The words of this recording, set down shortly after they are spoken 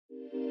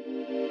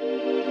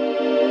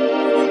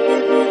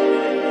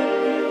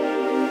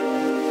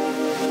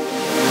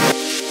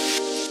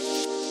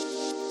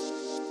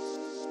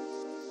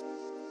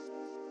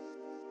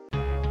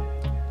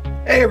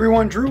Hey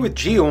everyone, Drew with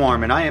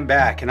GeoArm, and I am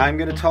back, and I'm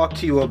going to talk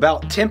to you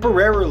about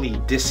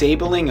temporarily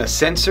disabling a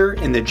sensor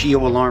in the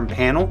GeoAlarm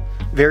panel.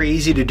 Very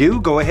easy to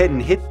do. Go ahead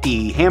and hit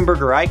the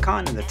hamburger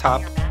icon in the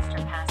top.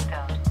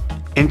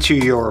 Enter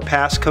your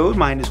passcode.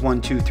 Mine is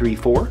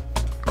 1234.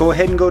 Go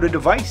ahead and go to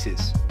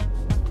Devices.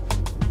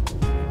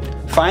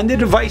 Find the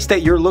device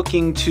that you're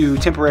looking to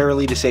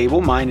temporarily disable.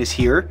 Mine is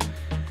here.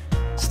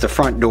 It's the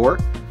front door.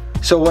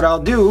 So what I'll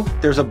do,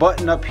 there's a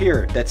button up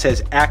here that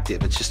says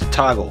Active. It's just a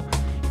toggle.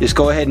 Just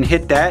go ahead and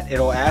hit that.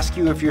 It'll ask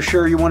you if you're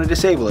sure you want to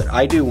disable it.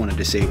 I do want to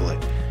disable it.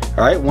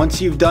 Alright,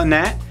 once you've done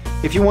that,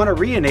 if you want to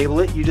re-enable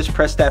it, you just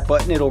press that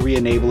button, it'll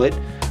re-enable it.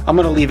 I'm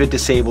going to leave it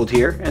disabled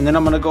here, and then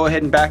I'm going to go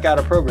ahead and back out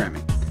of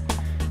programming.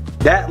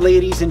 That,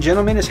 ladies and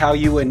gentlemen, is how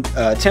you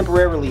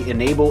temporarily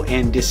enable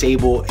and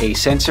disable a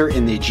sensor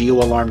in the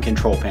GeoAlarm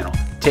control panel.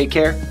 Take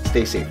care,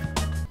 stay safe.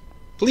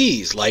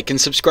 Please like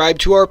and subscribe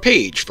to our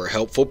page for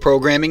helpful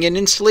programming and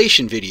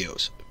installation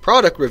videos,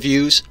 product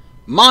reviews,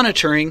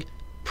 monitoring,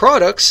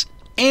 products,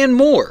 and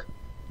more.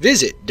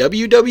 Visit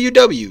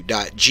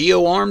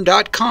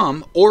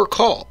www.geoarm.com or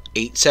call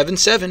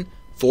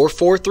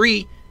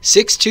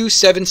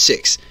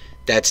 877-443-6276.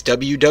 That's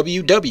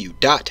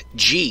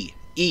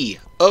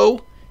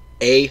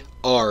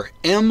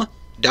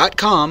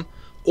www.geoarm.com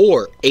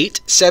or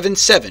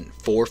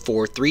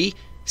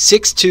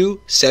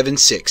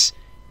 877-443-6276.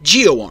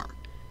 GeoArm,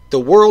 the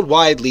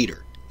worldwide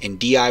leader in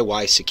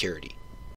DIY security.